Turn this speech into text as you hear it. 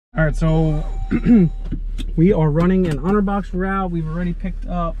All right, so we are running an honor box route. We've already picked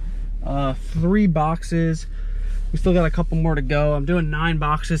up 3 boxes. We still got a couple more to go. I'm doing 9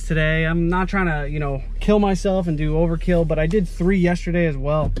 boxes today. I'm not trying to, you know, kill myself and do overkill, but I did 3 yesterday as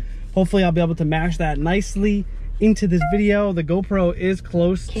well. Hopefully I'll be able to mash that nicely into this video. The GoPro is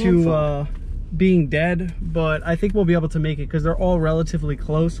close to being dead, but I think we'll be able to make it because they're all relatively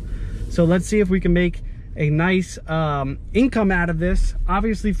close. So let's see if we can make a nice income out of this.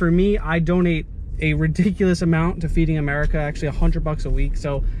 Obviously for me, I donate a ridiculous amount to Feeding America, actually $100 a week.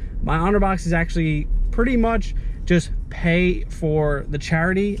 So my honor box is actually pretty much just pay for the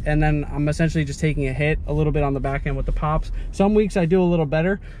charity, and then I'm essentially just taking a hit a little bit on the back end with the pops. Some weeks I do a little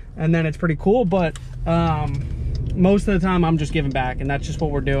better and then it's pretty cool, but most of the time I'm just giving back, and that's just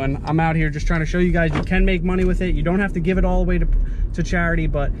what we're doing. I'm out here just trying to show you guys you can make money with it. You don't have to give it all away to charity,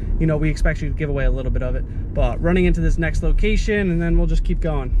 but you know, we expect you to give away a little bit of it. But running into this next location and then we'll just keep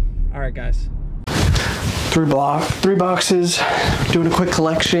going. All right guys, 3 boxes, doing a quick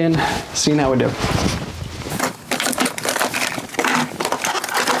collection, seeing how we do.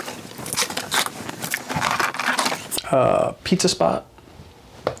 Pizza spot,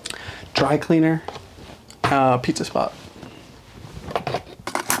 dry cleaner, pizza spot.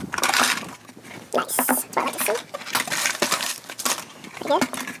 Nice. That's what I like to see. Pretty good. 1, 2,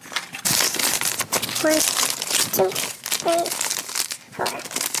 3, 4, 5,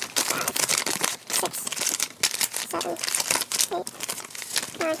 6, 7, 8,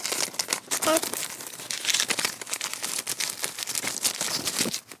 9, 10.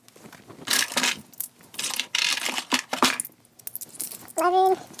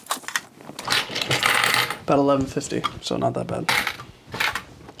 About $11.50, so not that bad.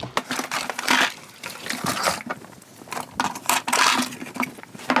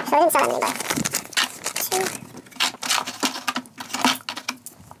 So I didn't sell any, but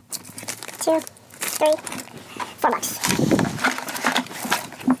 2, 3, 4 bucks.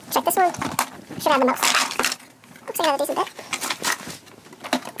 Check this one. Should have the most. Looks like I have a decent bit.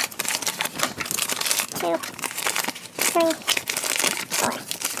 2, 3, 4, 5,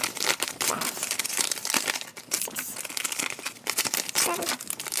 6, 7,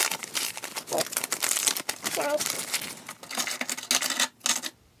 8,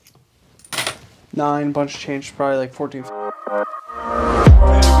 9 bunch of change, probably like 14. All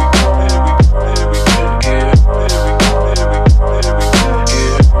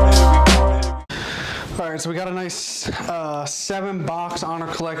right, so we got a nice 7 box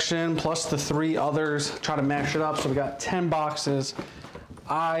honor collection plus the 3 others. Try to mash it up, so we got 10 boxes.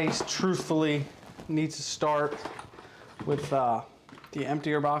 I truthfully need to start with the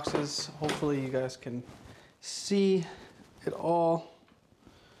emptier boxes. Hopefully you guys can see it all.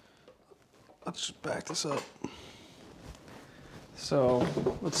 Let's just back this up. So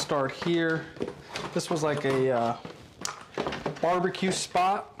let's start here. This was like a barbecue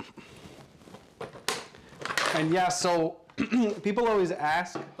spot. And yeah, so people always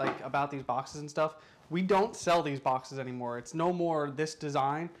ask like about these boxes and stuff. We don't sell these boxes anymore. It's no more this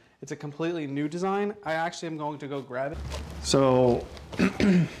design. It's a completely new design. I actually am going to go grab it. So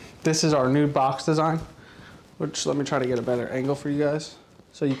this is our new box design, which let me try to get a better angle for you guys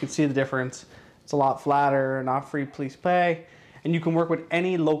so you can see the difference. It's a lot flatter, not free, please pay. And you can work with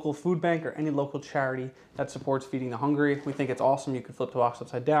any local food bank or any local charity that supports feeding the hungry. We think it's awesome. You can flip the box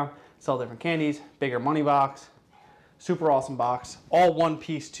upside down, sell different candies, bigger money box, super awesome box. All one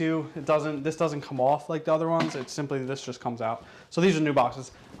piece too. This doesn't come off like the other ones. It's simply, this just comes out. So these are new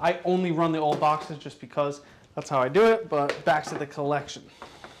boxes. I only run the old boxes just because that's how I do it, but back to the collection.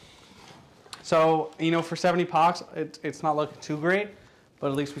 So, you know, for 70 pox, it's not looking too great,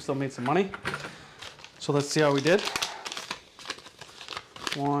 but at least we still made some money. So let's see how we did.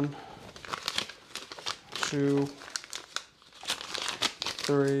 1, 2,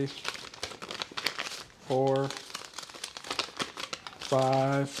 3, 4,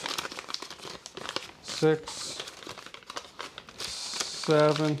 5, 6,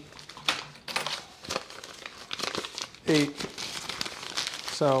 7, 8.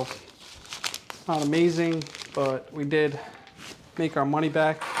 So not amazing, but we did make our money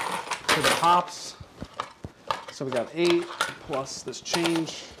back to the pops. So we got 8 plus this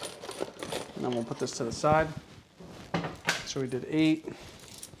change, and then we'll put this to the side. So we did 8,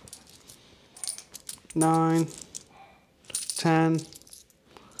 9, 10,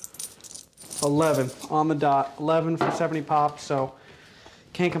 11 on the dot. 11 for 70 pops, so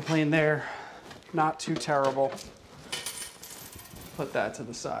can't complain there. Not too terrible. Put that to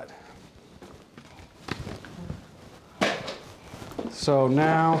the side. So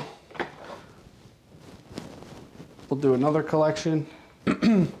now we'll do another collection.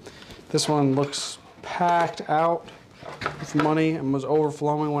 This one looks packed out with money and was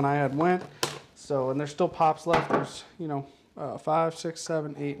overflowing when I had went. So, and there's still pops left. There's, you know, 5, 6,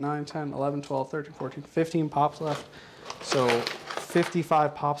 7, 8, 9, 10, 11, 12, 13, 14, 15 pops left. So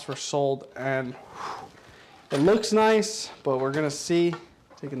 55 pops were sold, and it looks nice, but we're gonna see.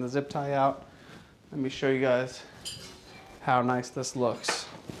 Taking the zip tie out. Let me show you guys how nice this looks.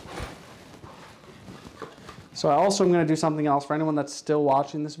 So I also am gonna do something else for anyone that's still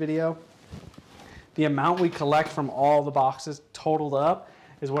watching this video. The amount we collect from all the boxes totaled up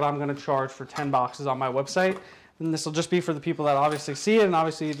is what I'm gonna charge for 10 boxes on my website. And this will just be for the people that obviously see it and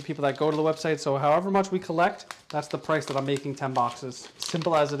obviously the people that go to the website. So however much we collect, that's the price that I'm making 10 boxes.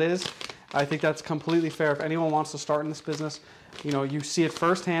 Simple as it is. I think that's completely fair. If anyone wants to start in this business, you know, you see it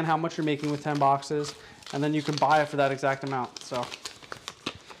firsthand how much you're making with 10 boxes, and then you can buy it for that exact amount. So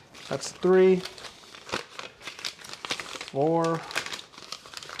that's 3, 4,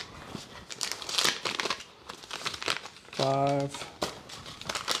 5,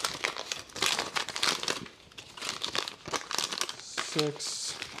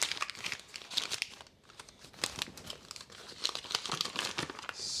 6,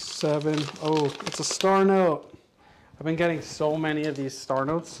 7. Oh, it's a star note. I've been getting so many of these star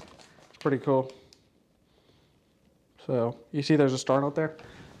notes. It's pretty cool. So you see there's a star note there.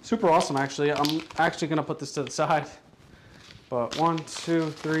 Super awesome, actually. I'm actually gonna put this to the side. But 1, 2,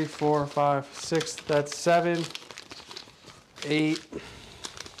 3, 4, 5, 6, that's 7, 8,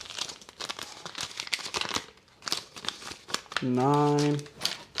 9,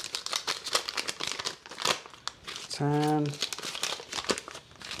 10,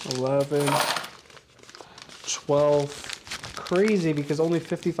 11, 12. Crazy because only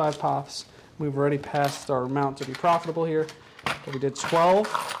 55 pops. We've already passed our amount to be profitable here. But we did 12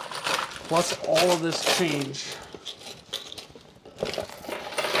 plus all of this change.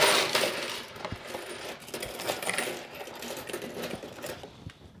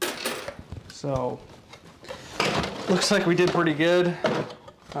 So looks like we did pretty good.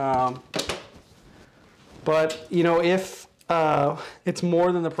 But you know, if it's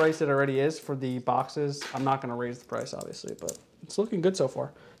more than the price it already is for the boxes, I'm not gonna raise the price obviously, but it's looking good so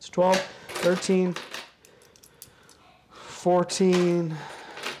far. It's 12, 13, 14,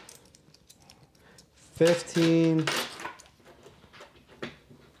 15,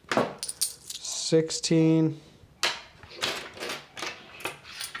 16,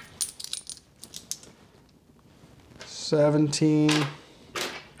 17,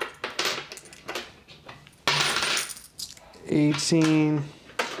 18,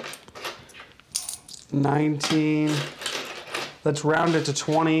 19. Let's round it to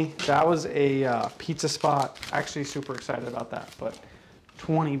 20. That was a pizza spot. Actually super excited about that, but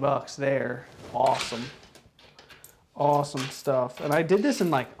 20 bucks there. Awesome. Awesome stuff. And I did this in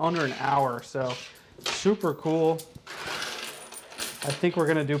like under an hour, so super cool. I think we're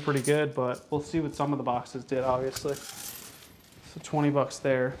gonna do pretty good, but we'll see what some of the boxes did, obviously. So 20 bucks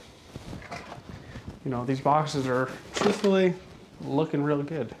there. You know, these boxes are truthfully looking really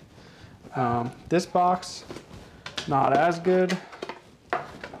good. This box, not as good.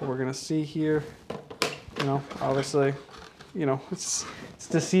 But we're gonna see here, you know, obviously, you know, it's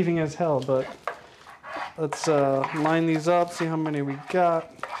deceiving as hell, but let's line these up, see how many we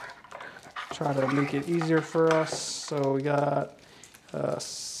got. Try to make it easier for us. So we got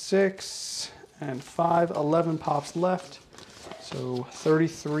 6 and 5, 11 pops left. So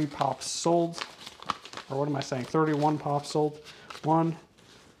 33 pops sold. Or what am I saying? 31 pops sold. 1,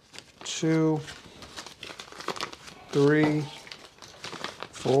 2, 3,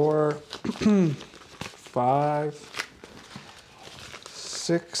 4, 5,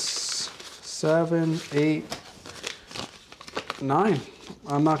 6, 7, 8, 9.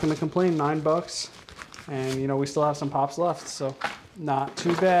 I'm not going to complain. 9 bucks. And, you know, we still have some pops left, so not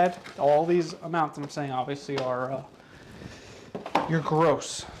too bad. All these amounts I'm saying obviously are your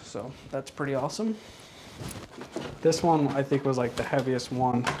gross, so that's pretty awesome. This one I think was like the heaviest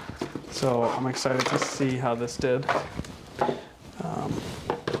one, so I'm excited to see how this did.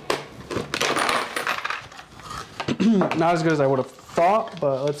 Not as good as I would have thought,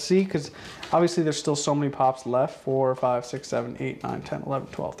 but let's see, because obviously there's still so many pops left. 4, 5, 6, 7, 8, 9, 10, 11,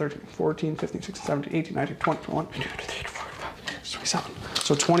 12, 13, 14, 15, 16, 17, 18, 19, 20, 21, 22, 23, 24, 25, 27.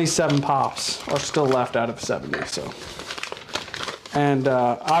 So 27 pops are still left out of 70, so. And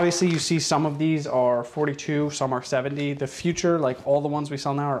obviously you see some of these are 42, some are 70. The future, like all the ones we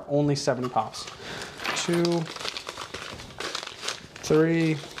sell now, are only 70 pops. 2,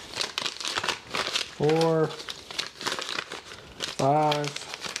 3, 4, 5,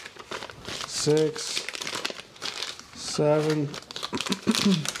 6, 7,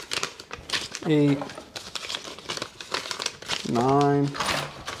 8, 9,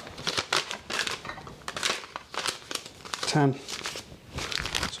 10.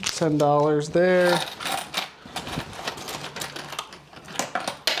 So $10 there.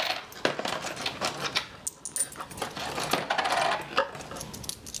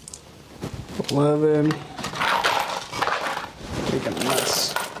 $11. Making a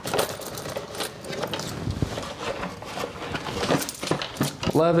mess.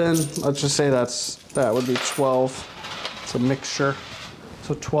 $11. Let's just say that would be 12. It's a mixture.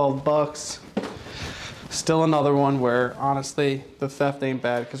 So $12. Still another one where honestly the theft ain't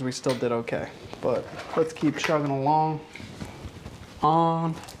bad because we still did okay. But let's keep chugging along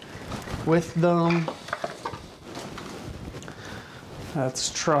on with them.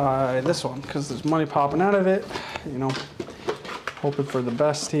 Let's try this one because there's money popping out of it. You know, hoping for the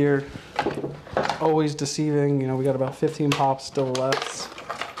best here. Always deceiving. You know, we got about 15 pops still left.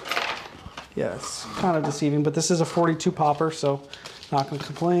 Yeah, it's kind of deceiving, but this is a 42 popper, so not gonna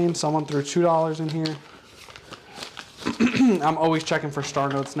complain. Someone threw $2 in here. I'm always checking for star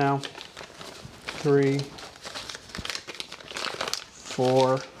notes now. 3,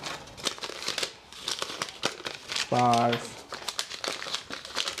 4, 5,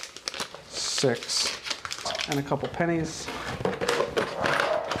 6, and a couple pennies.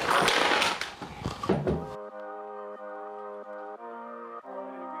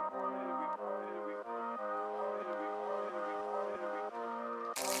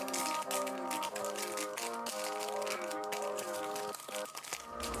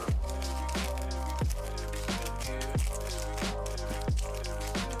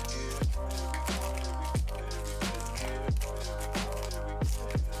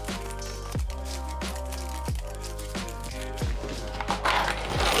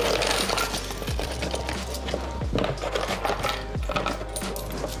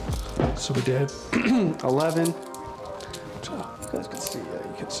 So we did 11. You guys can see, yeah,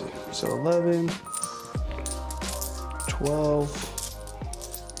 you can see. So 11, 12,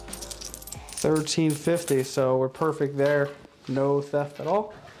 13.50. So we're perfect there. No theft at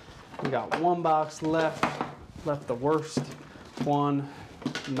all. We got one box left. Left the worst one.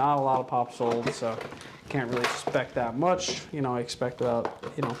 Not a lot of pop sold, so can't really expect that much. You know, I expect about,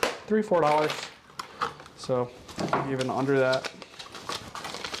 you know, $3, $4. So even under that.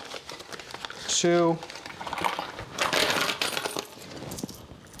 2,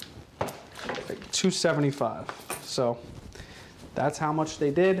 $2.75. So that's how much they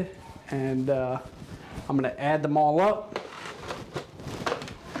did, and I'm gonna add them all up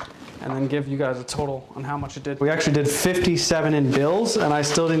and then give you guys a total on how much it did. We actually did 57 in bills, and I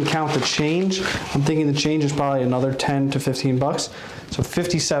still didn't count the change. I'm thinking the change is probably another 10 to 15 bucks. So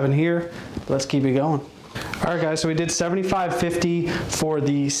 57 here. Let's keep it going. All right, guys, so we did $75.50 for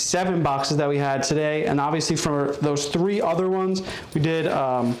the 7 boxes that we had today. And obviously for those 3 other ones, we did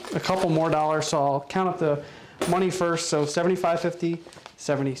a couple more dollars. So I'll count up the money first. So $75.50,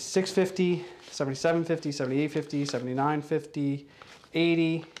 $76.50, $77.50, $78.50, $79.50,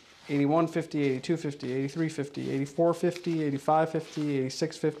 $80, $81.50, $82.50, $83.50, $84.50, $85.50,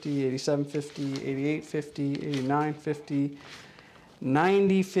 $86.50, $87.50, $88.50, $89.50,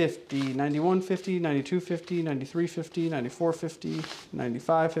 $90.50, $91.50, $92.50, $93.50, $94.50,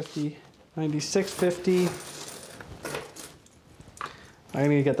 $95.50, $96.50. I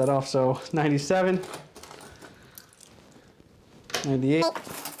need to get that off, so $97, $98,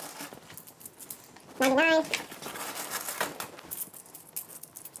 $99,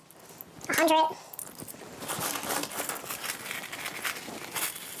 $100,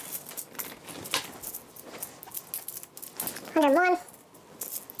 $101,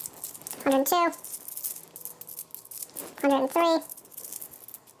 $102, $103,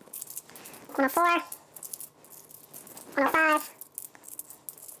 $104, $105.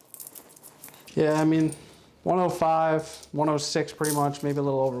 Yeah, I mean, 105, 106 pretty much, maybe a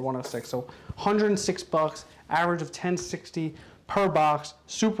little over 106. So 106 bucks, average of 10.60 per box.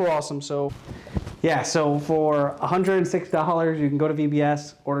 Super awesome. So yeah, so for $106, you can go to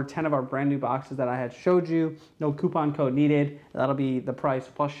VBS, order 10 of our brand new boxes that I had showed you. No coupon code needed. That'll be the price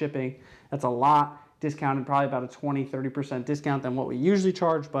plus shipping. That's a lot discounted, probably about a 20-30% discount than what we usually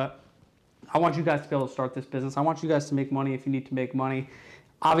charge, but I want you guys to be able to start this business. I want you guys to make money if you need to make money.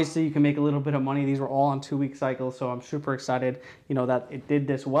 Obviously, you can make a little bit of money. These were all on 2-week cycles, so I'm super excited, you know, that it did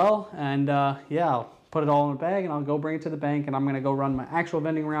this well. And yeah, I'll put it all in a bag and I'll go bring it to the bank, and I'm gonna go run my actual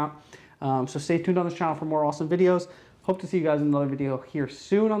vending route. So stay tuned on this channel for more awesome videos. Hope to see you guys in another video here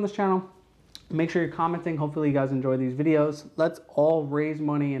soon on this channel. Make sure you're commenting. Hopefully you guys enjoy these videos. Let's all raise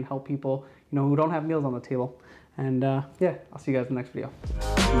money and help people, you know, who don't have meals on the table. And yeah, I'll see you guys in the next video.